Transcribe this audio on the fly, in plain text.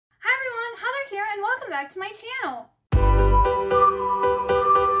and welcome back to my channel.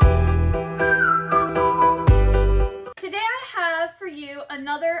 Today I have for you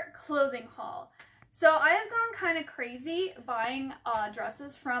another clothing haul. So I have gone kind of crazy buying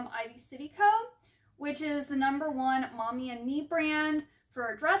dresses from Ivy City Co., which is the #1 mommy and me brand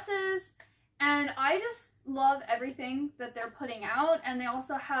for dresses, and I just love everything that they're putting out, and they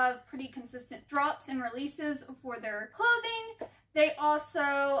also have pretty consistent drops and releases for their clothing. They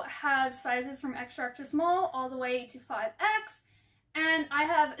also have sizes from extra small all the way to 5X, and I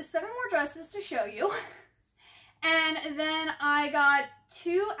have 7 more dresses to show you. And then I got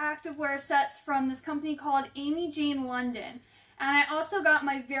 2 activewear sets from this company called Amy Jane London, and I also got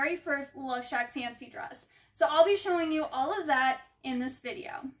my very first LoveShackFancy dress. So I'll be showing you all of that in this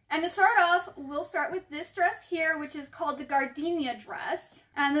video. And to start off, we'll start with this dress here, which is called the Gardenia dress.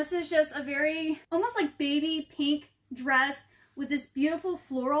 And this is just a very, almost like baby pink dress with this beautiful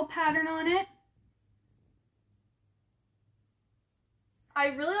floral pattern on it. I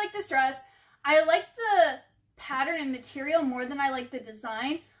really like this dress. I like the pattern and material more than I like the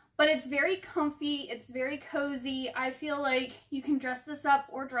design, but it's very comfy, it's very cozy. I feel like you can dress this up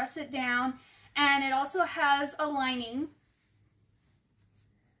or dress it down, and it also has a lining.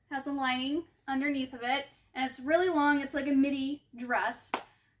 Underneath of it, and it's really long. It's like a midi dress,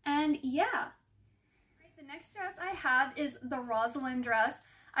 and yeah. The next dress I have is the Rosalind dress.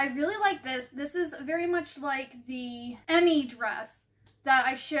 I really like this. This is very much like the Emmy dress that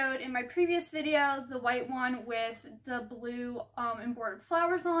I showed in my previous video, the white one with the blue embroidered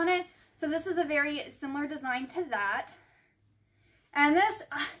flowers on it. So this is a very similar design to that. And this,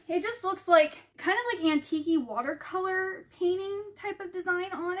 it just looks like kind of like antique-y watercolor painting type of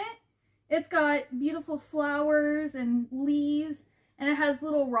design on it. It's got beautiful flowers and leaves, and it has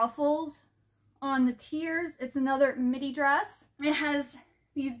little ruffles on the tiers. It's another midi dress. It has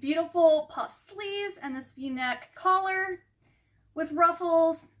these beautiful puff sleeves and this V-neck collar with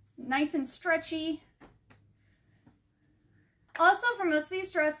ruffles, nice and stretchy. Also, for most of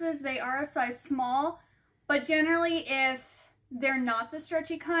these dresses, they are a size small, but generally if they're not the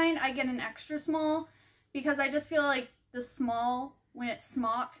stretchy kind, I get an extra small, because I just feel like the small, when it's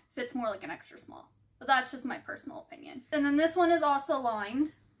smocked, fits more like an extra small. But that's just my personal opinion. And then this one is also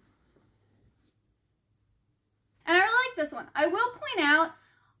lined. And I really like this one. I will point out,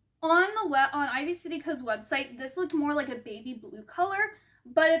 on Ivy City Co.'s website, this looked more like a baby blue color,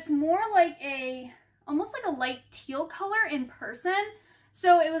 but it's more like almost like a light teal color in person.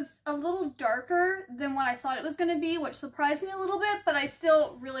 So it was a little darker than what I thought it was going to be, which surprised me a little bit, but I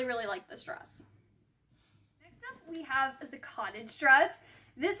still really, really like this dress. Next up, we have the cottage dress.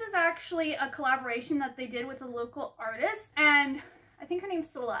 This is actually a collaboration that they did with a local artist, and I think her name's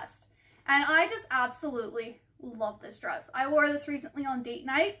Celeste. And I just absolutely love this dress. I wore this recently on date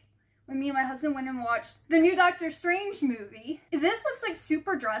night when me and my husband went and watched the new Doctor Strange movie. This looks like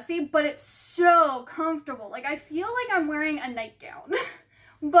super dressy, but it's so comfortable. Like, I feel like I'm wearing a nightgown,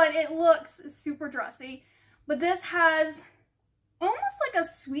 but it looks super dressy. But this has almost like a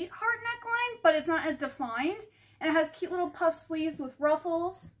sweetheart neckline, but it's not as defined. And it has cute little puff sleeves with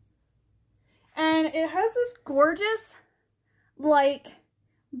ruffles. And it has this gorgeous, like,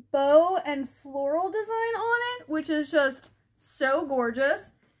 bow and floral design on it, which is just so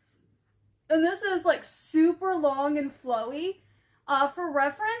gorgeous. And this is like super long and flowy. For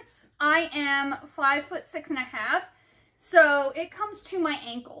reference, I am 5'6½", so it comes to my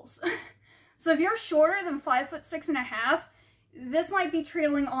ankles. So if you're shorter than 5'6½", this might be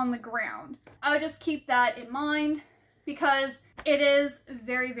trailing on the ground. I would just keep that in mind because it is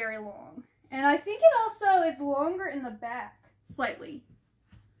very, very long. And I think it also is longer in the back, slightly.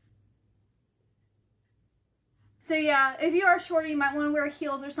 So yeah, if you are shorter, you might want to wear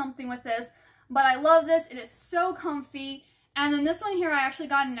heels or something with this. But I love this. It is so comfy. And then this one here, I actually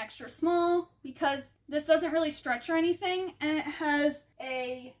got an extra small because this doesn't really stretch or anything. And it has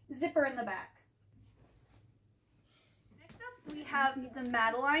a zipper in the back. Next up, we have the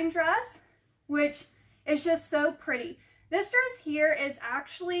Madeline dress, which is just so pretty. This dress here is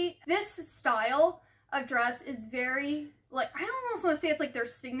actually, this style of dress is very, like, I almost want to say it's like their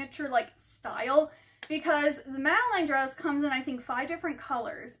signature, like, style. Because the Madeline dress comes in, I think, 5 different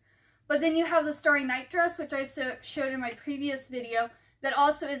colors. But then you have the Starry Night dress, which I showed in my previous video, that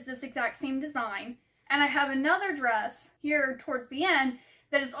also is this exact same design. And I have another dress here towards the end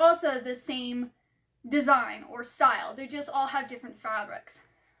that is also the same design or style. They just all have different fabrics.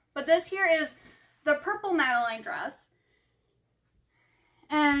 But this here is the purple Madeline dress.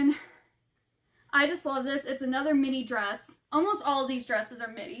 And I just love this. It's another midi dress. Almost all of these dresses are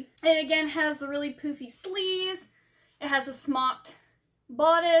midi. It again has the really poofy sleeves. It has a smocked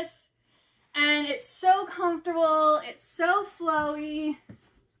bodice. And it's so comfortable. It's so flowy.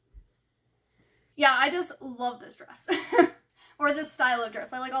 Yeah, I just love this dress. Or this style of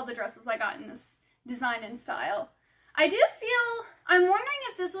dress. I like all the dresses I got in this design and style. I do feel, I'm wondering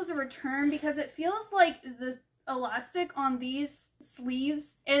if this was a return because it feels like the elastic on these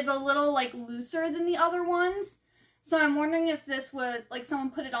sleeves is a little like looser than the other ones. So I'm wondering if this was like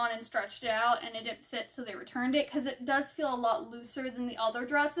someone put it on and stretched it out and it didn't fit so they returned it, because it does feel a lot looser than the other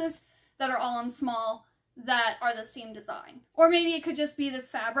dresses that are all in small that are the same design. Or maybe it could just be this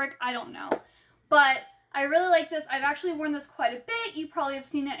fabric, I don't know. But I really like this. I've actually worn this quite a bit. You probably have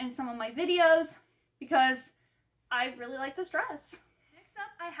seen it in some of my videos because I really like this dress. Next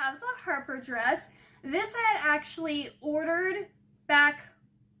up, I have the Harper dress. This I had actually ordered back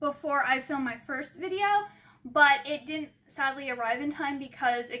before I filmed my first video, but it didn't sadly arrive in time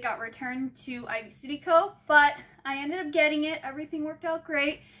because it got returned to Ivy City Co. But I ended up getting it. Everything worked out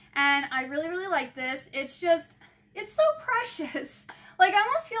great, and I really, really like this. It's just, it's so precious. Like, I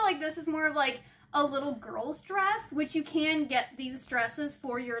almost feel like this is more of like a little girl's dress, which you can get these dresses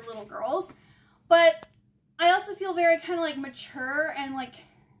for your little girls. But I also feel very kind of like mature and like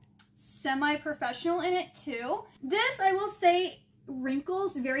semi-professional in it too. This, I will say,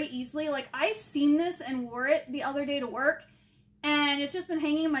 wrinkles very easily. Like, I steamed this and wore it the other day to work, and it's just been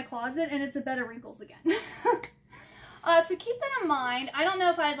hanging in my closet and it's a bed of wrinkles again. So keep that in mind. I don't know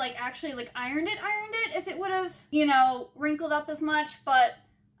if I'd like actually like ironed it if it would have, you know, wrinkled up as much, but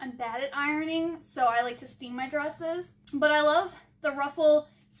I'm bad at ironing, so I like to steam my dresses. But I love the ruffle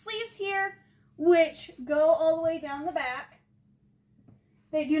sleeves here, which go all the way down the back.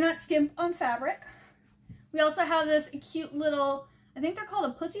 They do not skimp on fabric. We also have this cute little, I think they're called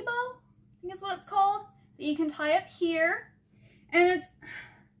a pussy bow, I think is what it's called, that you can tie up here. And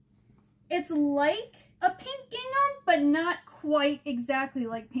it's like a pink gingham, but not quite exactly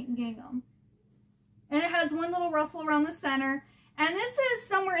like pink gingham. And it has one little ruffle around the center. And this is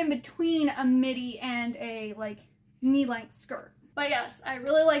somewhere in between a midi and a like knee-length skirt. But yes, I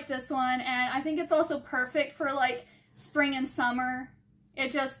really like this one, and I think it's also perfect for like spring and summer.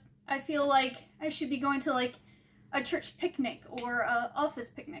 It just, I feel like I should be going to like a church picnic or a office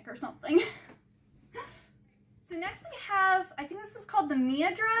picnic or something. So next we have, I think this is called the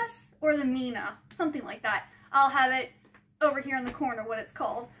Mia dress or the Mina, something like that. I'll have it over here in the corner what it's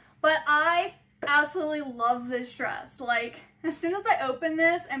called. But I absolutely love this dress. Like, as soon as I opened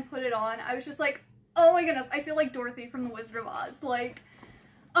this and put it on, I was just like, oh my goodness, I feel like Dorothy from The Wizard of Oz. Like,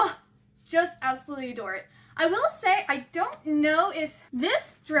 oh, just absolutely adore it. I will say, I don't know if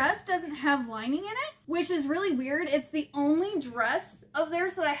this dress doesn't have lining in it, which is really weird. It's the only dress of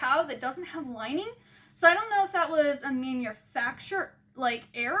theirs that I have that doesn't have lining. So I don't know if that was a manufacturer, like,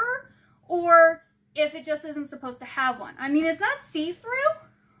 error, or if it just isn't supposed to have one. I mean, it's not see-through.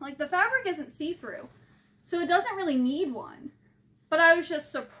 Like, the fabric isn't see-through, so it doesn't really need one. But I was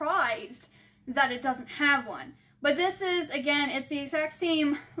just surprised that it doesn't have one. But this is, again, it's the exact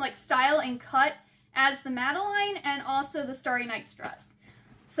same, like, style and cut as the Madeline and also the Starry Nights dress.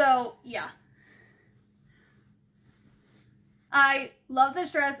 So, yeah. I love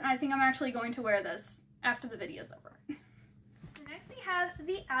this dress, and I think I'm actually going to wear this after the video's over. So next we have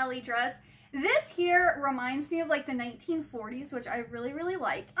the Alley dress. This here reminds me of like the 1940s, which I really, really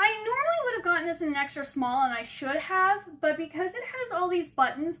like. I normally would have gotten this in an extra small, and I should have, but because it has all these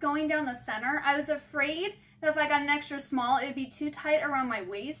buttons going down the center, I was afraid that if I got an extra small, it would be too tight around my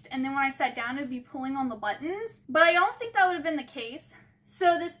waist, and then when I sat down, it would be pulling on the buttons. But I don't think that would have been the case.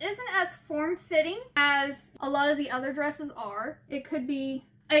 So this isn't as form-fitting as a lot of the other dresses are. It could be,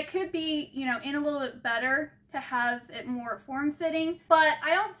 you know, in a little bit better to have it more form-fitting, but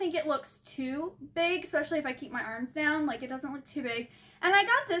I don't think it looks too big, especially if I keep my arms down. Like, it doesn't look too big. And I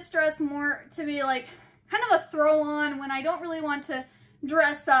got this dress more to be like kind of a throw-on when I don't really want to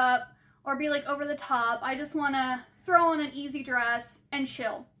dress up or be like over the top. I just want to throw on an easy dress and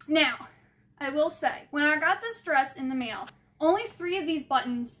chill. Now, I will say, when I got this dress in the mail, only 3 of these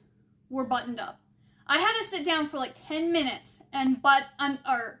buttons were buttoned up. I had to sit down for like 10 minutes and button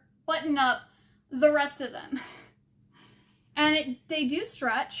up the rest of them. And they do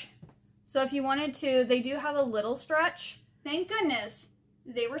stretch. So if you wanted to, they do have a little stretch. Thank goodness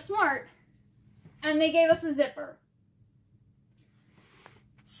they were smart and they gave us a zipper.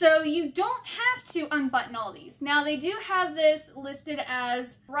 So you don't have to unbutton all these. Now they do have this listed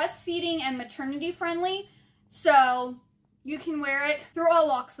as breastfeeding and maternity friendly. So you can wear it through all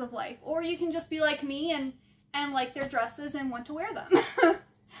walks of life, or you can just be like me and like their dresses and want to wear them.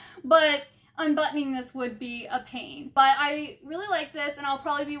 But unbuttoning this would be a pain. But I really like this, and I'll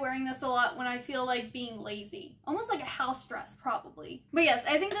probably be wearing this a lot when I feel like being lazy. Almost like a house dress, probably. But yes,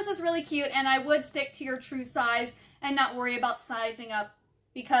 I think this is really cute, and I would stick to your true size and not worry about sizing up,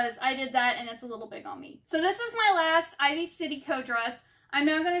 because I did that and it's a little big on me. So this is my last Ivy City co-dress. I'm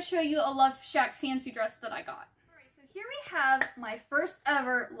now going to show you a LoveShackFancy dress that I got. Alright, so here we have my first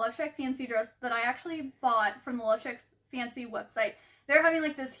ever LoveShackFancy dress that I actually bought from the LoveShackFancy website. They're having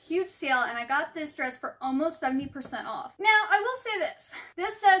like this huge sale, and I got this dress for almost 70% off. Now, I will say this.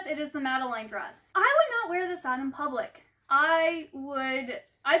 This says it is the Madeline dress. I would not wear this out in public. I've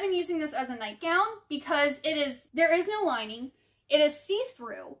been using this as a nightgown because there is no lining. It is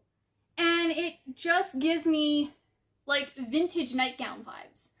see-through, and it just gives me like vintage nightgown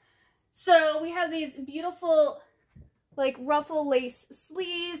vibes. So we have these beautiful like ruffle lace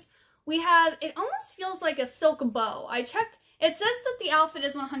sleeves. It almost feels like a silk bow. I checked, it says that the outfit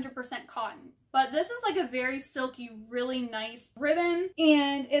is 100% cotton, but this is like a very silky, really nice ribbon,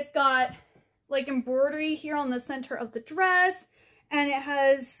 and it's got like embroidery here on the center of the dress, and it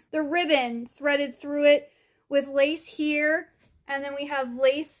has the ribbon threaded through it with lace here. And then we have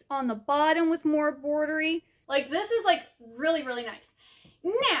lace on the bottom with more embroidery. Like, this is like really, really nice.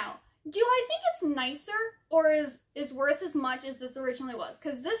 Now, do I think it's nicer or is worth as much as this originally was?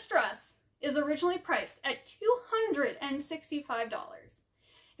 Because this dress is originally priced at $265.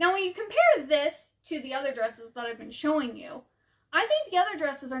 Now, when you compare this to the other dresses that I've been showing you, I think the other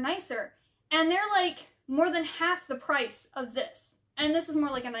dresses are nicer. And they're like more than half the price of this. And this is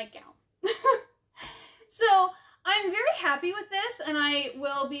more like a nightgown. So, I'm very happy with this, and I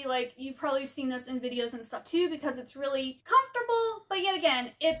will be like, you've probably seen this in videos and stuff too, because it's really comfortable, but yet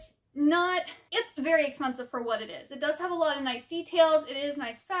again, it's very expensive for what it is. It does have a lot of nice details, it is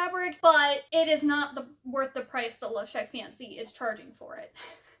nice fabric, but it is not worth the price that LoveShackFancy is charging for it.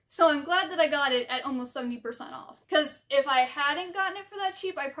 So I'm glad that I got it at almost 70% off, because if I hadn't gotten it for that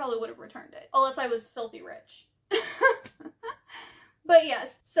cheap, I probably would have returned it, unless I was filthy rich. But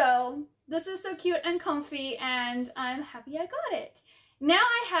yes, so this is so cute and comfy, and I'm happy I got it. Now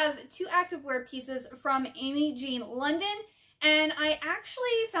I have two activewear pieces from Amy Jean London, and I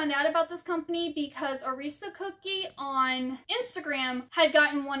actually found out about this company because Arisa Cookie on Instagram had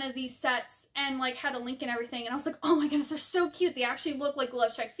gotten one of these sets and like had a link and everything, and I was like, oh my goodness, they're so cute. They actually look like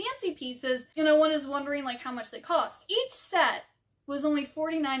LoveShackFancy pieces, and no one is wondering like how much they cost. Each set was only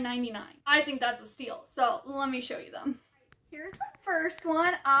 $49.99. I think that's a steal, so let me show you them. Here's the first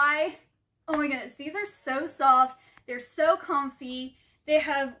one. Oh my goodness, these are so soft. They're so comfy. They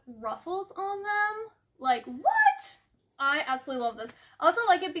have ruffles on them. Like, what? I absolutely love this. I also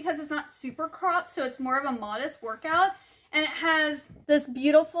like it because it's not super cropped, so it's more of a modest workout. And it has this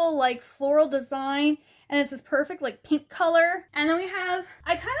beautiful, like, floral design. And it's this perfect, like, pink color. And then we have,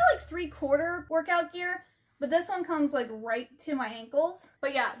 I kind of like 3/4 workout gear. But this one comes like right to my ankles.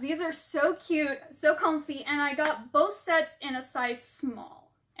 But yeah, these are so cute, so comfy, and I got both sets in a size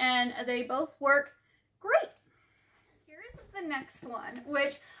small. And they both work great. Here's the next one,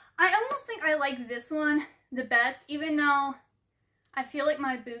 which I almost think I like this one the best, even though I feel like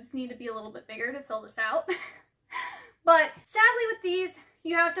my boobs need to be a little bit bigger to fill this out. But sadly with these,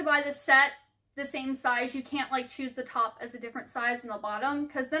 you have to buy the set the same size. You can't like choose the top as a different size than the bottom,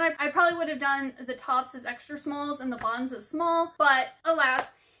 because then I probably would have done the tops as extra smalls and the bottoms as small, but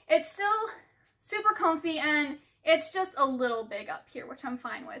alas, it's still super comfy, and it's just a little big up here, which I'm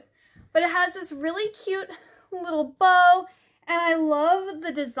fine with. But it has this really cute little bow, and I love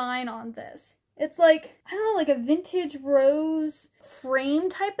the design on this. It's like, I don't know, like a vintage rose frame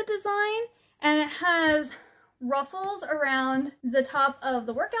type of design, and it has ruffles around the top of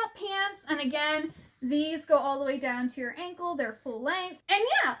the workout pants, and again, these go all the way down to your ankle. They're full length. And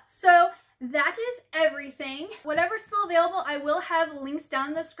yeah, so that is everything. Whatever's still available, I will have links down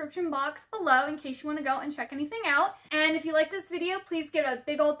in the description box below in case you want to go and check anything out. And if you like this video, please give it a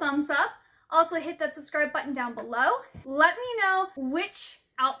big old thumbs up. Also hit that subscribe button down below. Let me know which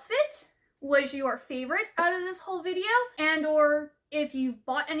outfit was your favorite out of this whole video, and or if you've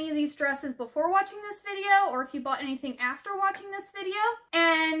bought any of these dresses before watching this video, or if you bought anything after watching this video,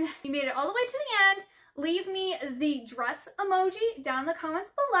 and you made it all the way to the end, leave me the dress emoji down in the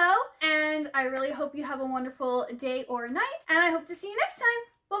comments below, and I really hope you have a wonderful day or night, and I hope to see you next time.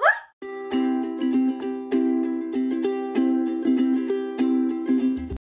 Bye-bye!